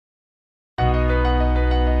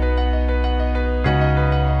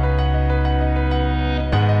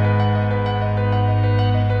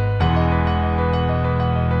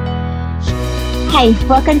Hi,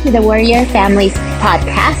 welcome to the Warrior Families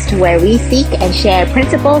podcast, where we seek and share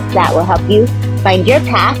principles that will help you find your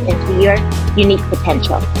path into your unique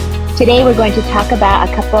potential. Today, we're going to talk about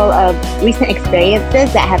a couple of recent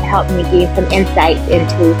experiences that have helped me gain some insights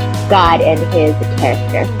into God and His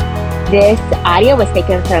character. This audio was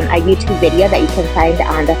taken from a YouTube video that you can find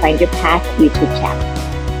on the Find Your Path YouTube channel.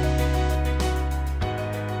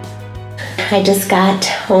 I just got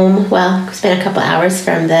home, it's been a couple hours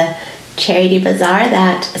from the charity bazaar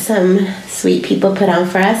that some sweet people put on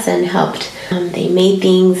for us and helped. They made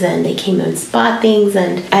things and they came and bought things,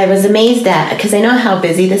 and I was amazed at, because I know how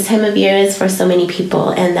busy this time of year is for so many people,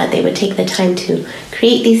 and that they would take the time to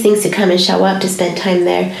create these things, to come and show up, to spend time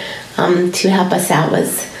there, to help us out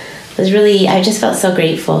was really, I just felt so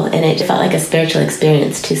grateful, and it felt like a spiritual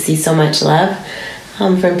experience to see so much love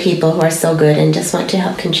from people who are so good and just want to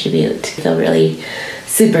help contribute. I feel really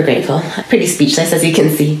super grateful. Pretty speechless, as you can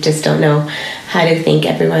see. Just don't know how to thank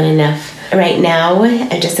everyone enough. Right now,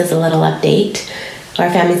 just as a little update, our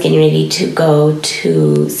family's getting ready to go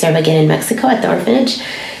to serve again in Mexico at the orphanage,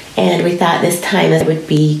 and we thought this time it would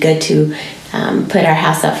be good to put our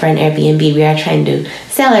house up for an Airbnb. We are trying to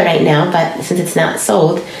sell it right now, but since it's not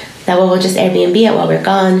sold, we'll just Airbnb it while we're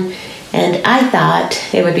gone. And I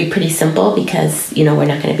thought it would be pretty simple because, we're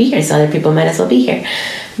not going to be here, so other people might as well be here.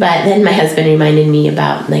 But then my husband reminded me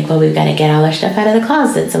about, we've got to get all our stuff out of the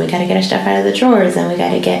closets, and we got to get our stuff out of the drawers, and we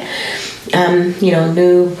got to get,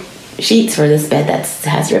 new sheets for this bed that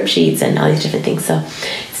has rip sheets and all these different things. So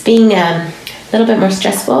it's being a little bit more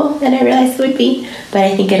stressful than I realized it would be, but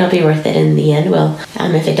I think it'll be worth it in the end. We'll,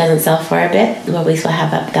 if it doesn't sell for a bit, we'll at least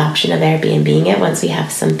have the option of Airbnb-ing it once we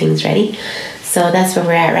have some things ready. So that's where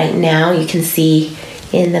we're at right now. You can see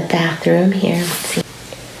in the bathroom here. Let's see.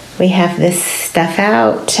 We have this stuff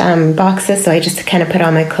out, boxes, so I just kind of put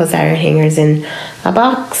all my clothes iron hangers in a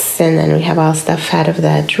box, and then we have all stuff out of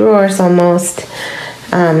the drawers almost.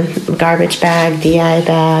 Garbage bag, DI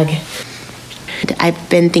bag. I've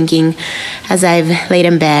been thinking, as I've laid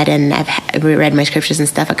in bed and I've read my scriptures and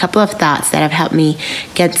stuff, a couple of thoughts that have helped me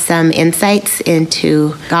get some insights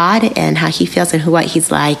into God and how He feels and what He's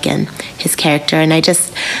like and His character. And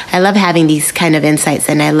I love having these kind of insights,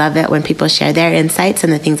 and I love it when people share their insights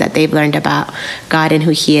and the things that they've learned about God and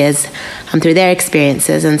who He is through their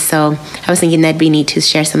experiences. And so I was thinking that'd be neat to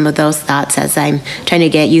share some of those thoughts as I'm trying to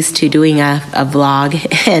get used to doing a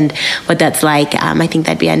vlog and what that's like. I think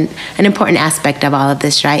that'd be an important aspect of all of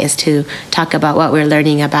this, right, is to talk about what we're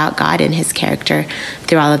learning about God and His character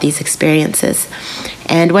through all of these experiences.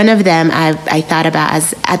 And one of them I thought about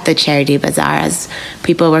as at the charity bazaar, as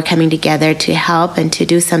people were coming together to help and to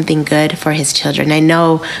do something good for His children. I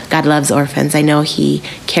know God loves orphans. I know He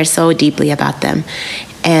cares so deeply about them.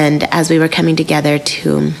 And as we were coming together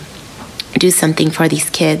to do something for these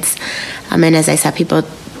kids, and as I saw people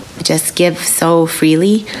just give so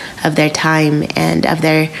freely of their time and of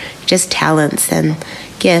their just talents and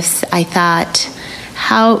gifts, I thought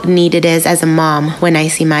how neat it is as a mom when I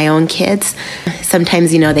see my own kids.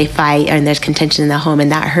 Sometimes, they fight and there's contention in the home,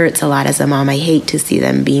 and that hurts a lot as a mom. I hate to see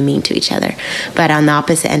them be mean to each other. But on the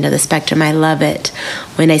opposite end of the spectrum, I love it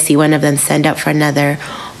when I see one of them stand up for another,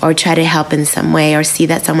 or try to help in some way, or see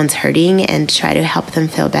that someone's hurting and try to help them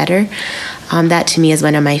feel better. That to me is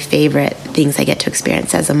one of my favorite things I get to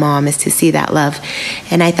experience as a mom, is to see that love.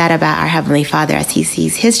 And I thought about our Heavenly Father as He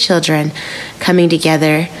sees His children coming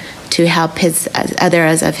together to help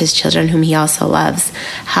others of His children whom He also loves.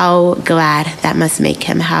 How glad that must make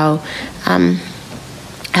Him, how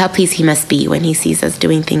pleased He must be when He sees us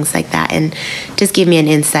doing things like that, and just give me an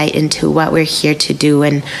insight into what we're here to do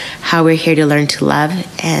and how we're here to learn to love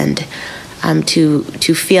and to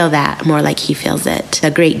feel that more like He feels it. The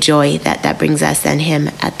great joy that brings us and Him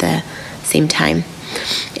at the same time.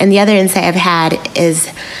 And the other insight I've had is,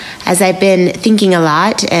 as I've been thinking a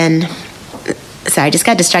lot, and sorry, I just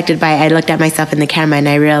got distracted by, I looked at myself in the camera and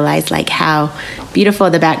I realized how beautiful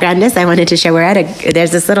the background is. I wanted to share,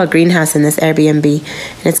 there's this little greenhouse in this Airbnb,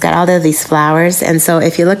 and it's got all of these flowers. And so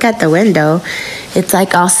if you look at the window, it's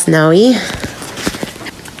all snowy,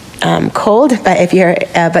 cold, but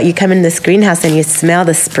but you come in this greenhouse and you smell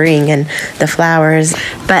the spring and the flowers.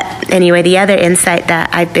 But anyway, the other insight that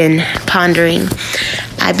I've been pondering,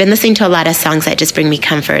 I've been listening to a lot of songs that just bring me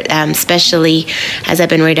comfort, especially as I've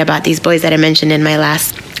been worried about these boys that I mentioned in my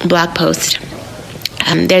last blog post.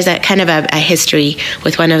 There's a kind of a history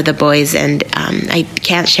with one of the boys, and I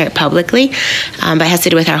can't share it publicly, but it has to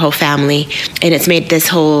do with our whole family. And it's made this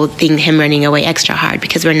whole thing, him running away, extra hard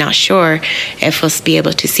because we're not sure if we'll be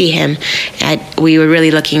able to see him. We were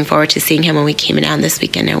really looking forward to seeing him when we came down this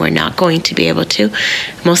weekend, and we're not going to be able to.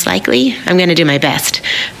 Most likely, I'm going to do my best,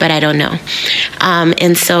 but I don't know.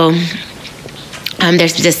 And so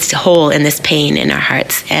there's this hole in this pain in our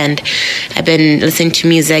hearts. And I've been listening to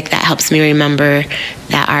music that helps me remember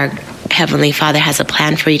that our Heavenly Father has a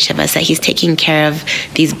plan for each of us, that He's taking care of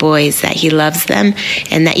these boys, that He loves them,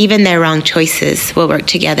 and that even their wrong choices will work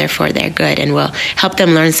together for their good and will help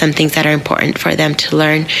them learn some things that are important for them to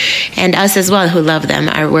learn. And us as well, who love them,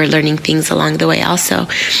 we're learning things along the way also.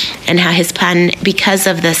 And how His plan, because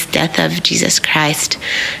of this death of Jesus Christ,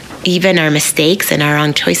 even our mistakes and our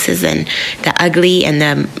wrong choices and the ugly and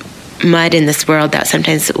the mud in this world that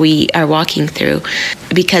sometimes we are walking through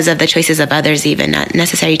because of the choices of others, even not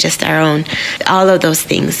necessarily just our own, all of those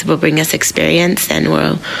things will bring us experience and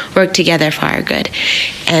will work together for our good.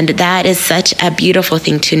 And that is such a beautiful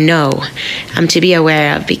thing to know, to be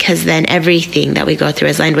aware of, because then everything that we go through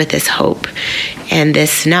is lined with this hope and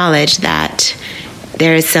this knowledge that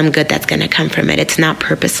there is some good that's going to come from it. It's not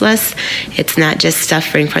purposeless. It's not just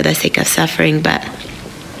suffering for the sake of suffering, but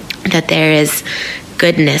that there is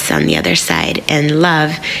goodness on the other side and love,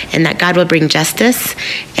 and that God will bring justice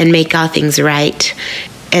and make all things right.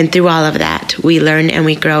 And through all of that, we learn and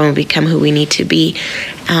we grow and become who we need to be.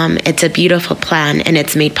 It's a beautiful plan, and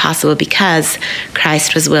it's made possible because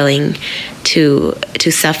Christ was willing to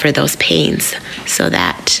suffer those pains so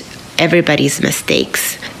that everybody's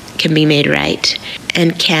mistakes can be made right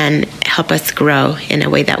and can help us grow in a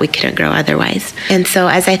way that we couldn't grow otherwise. And so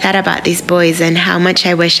as I thought about these boys and how much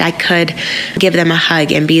I wish I could give them a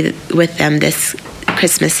hug and be with them this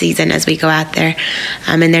Christmas season as we go out there,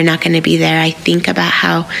 and they're not going to be there, I think about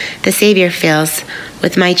how the Savior feels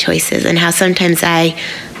with my choices and how sometimes I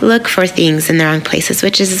look for things in the wrong places,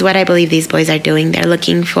 which is what I believe these boys are doing. They're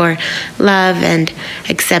looking for love and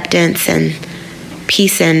acceptance and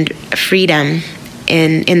peace and freedom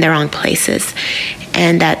in the wrong places,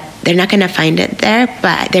 and that they're not going to find it there,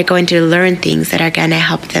 but they're going to learn things that are going to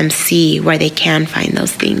help them see where they can find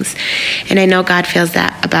those things. And I know God feels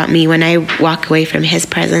that about me when I walk away from His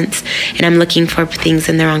presence and I'm looking for things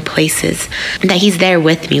in the wrong places, that He's there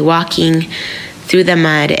with me, walking through the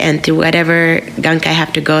mud and through whatever gunk I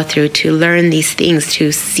have to go through to learn these things,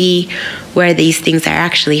 to see where these things are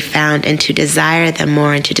actually found, and to desire them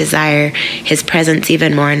more, and to desire His presence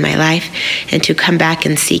even more in my life, and to come back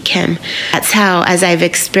and seek Him. That's how, as I've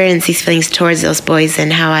experienced these feelings towards those boys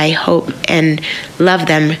and how I hope and love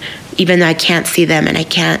them, even though I can't see them and I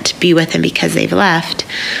can't be with them because they've left,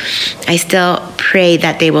 I still pray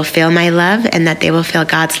that they will feel my love and that they will feel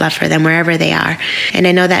God's love for them wherever they are. And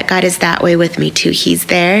I know that God is that way with me too. He's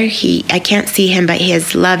there. I can't see Him, but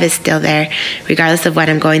His love is still there, regardless of what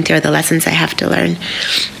I'm going through or the lessons I have to learn.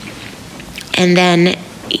 And then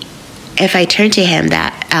if I turn to Him,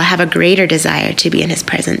 that I'll have a greater desire to be in His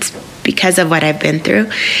presence because of what I've been through,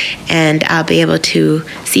 and I'll be able to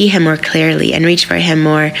see Him more clearly and reach for Him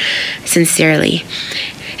more sincerely.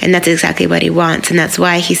 And that's exactly what He wants, and that's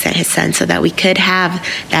why He sent His Son, so that we could have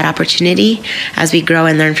that opportunity as we grow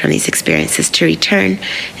and learn from these experiences to return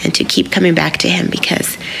and to keep coming back to Him,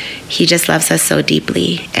 because He just loves us so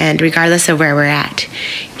deeply, and regardless of where we're at,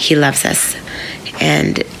 He loves us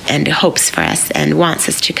and hopes for us and wants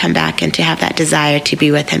us to come back and to have that desire to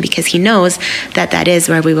be with Him, because He knows that that is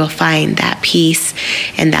where we will find that peace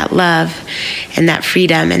and that love and that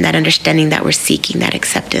freedom and that understanding that we're seeking, that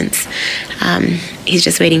acceptance. He's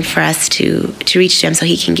just waiting for us to reach to Him so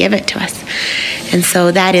He can give it to us. And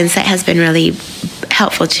so that insight has been really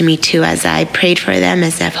helpful to me too, as I prayed for them,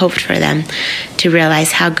 as I've hoped for them, to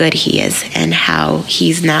realize how good He is and how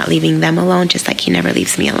He's not leaving them alone, just like He never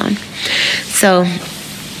leaves me alone. So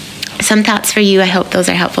some thoughts for you. I hope those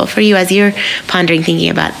are helpful for you as you're pondering, thinking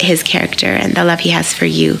about His character and the love He has for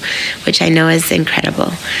you, which I know is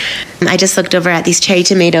incredible. I just looked over at these cherry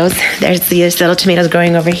tomatoes. There's these little tomatoes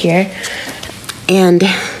growing over here. And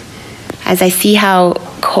as I see how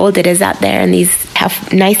cold it is out there and how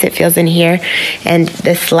nice it feels in here, and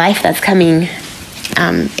this life that's coming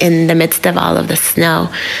in the midst of all of the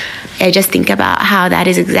snow, I just think about how that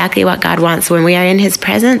is exactly what God wants when we are in His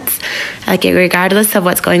presence. Like, regardless of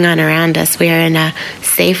what's going on around us, we are in a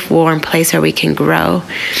safe, warm place where we can grow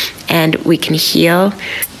and we can heal.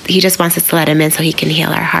 He just wants us to let Him in so He can heal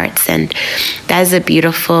our hearts. And that is a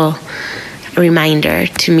beautiful reminder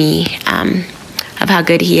to me of how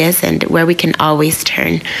good He is and where we can always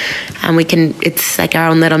turn. It's like our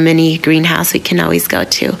own little mini greenhouse we can always go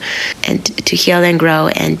to, and to heal and grow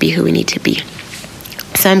and be who we need to be.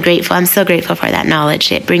 So I'm grateful. I'm so grateful for that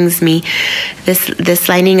knowledge. It brings me this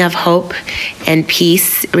lining of hope and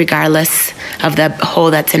peace, regardless of the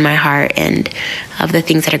hole that's in my heart and of the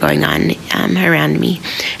things that are going on around me.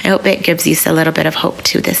 I hope it gives you a little bit of hope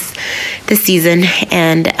to this season,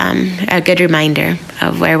 and a good reminder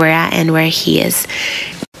of where we're at and where He is.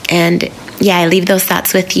 And yeah, I leave those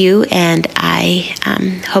thoughts with you, and I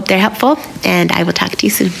hope they're helpful, and I will talk to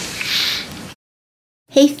you soon.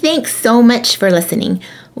 Hey, thanks so much for listening.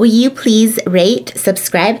 Will you please rate,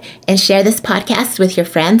 subscribe, and share this podcast with your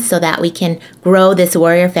friends so that we can grow this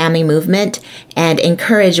warrior family movement and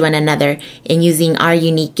encourage one another in using our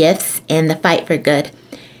unique gifts in the fight for good.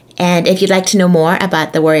 And if you'd like to know more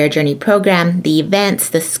about the Warrior Journey program, the events,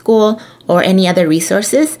 the school, or any other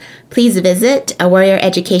resources, please visit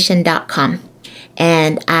warrioreducation.com.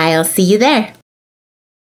 And I'll see you there.